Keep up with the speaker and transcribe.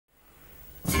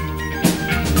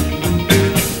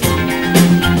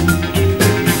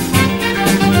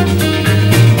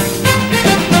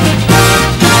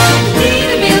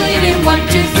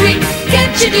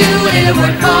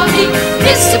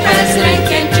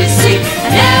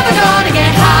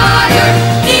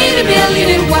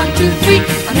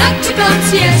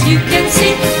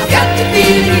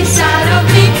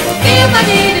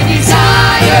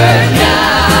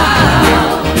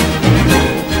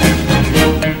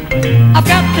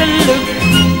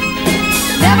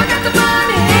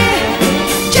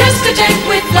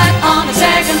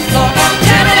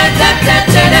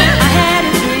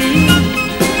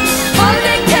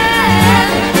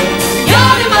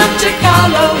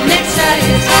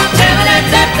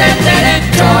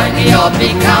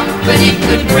big company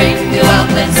could bring you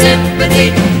wealth and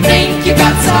sympathy. Think you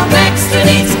got some extra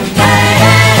needs? Hey,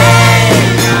 hey, hey!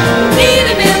 Need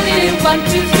a million, 1,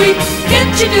 2, 3.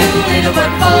 Can't you do a little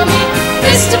work for me,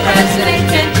 Mr. President?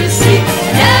 Can't you see?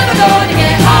 Never gonna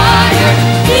get higher.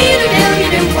 Need a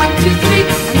million, 1, 2, 3.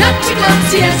 Not too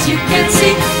clumsy as you can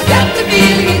see. Got the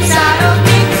feeling inside of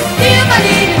me. Feel my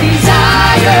need and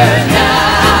desire now.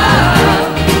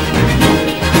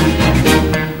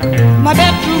 My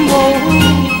bedroom wall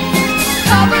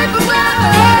covered with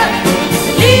weather.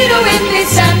 Little in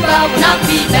December will not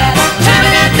be bad.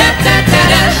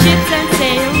 Ships and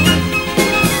sails,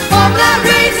 formula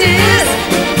raises,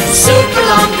 super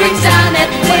long drinks down at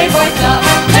Playboy Club.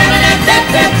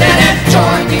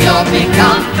 Join me, your big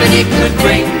company could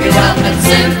bring you wealth and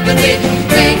sympathy.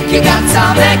 Think you got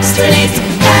some extra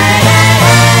needs?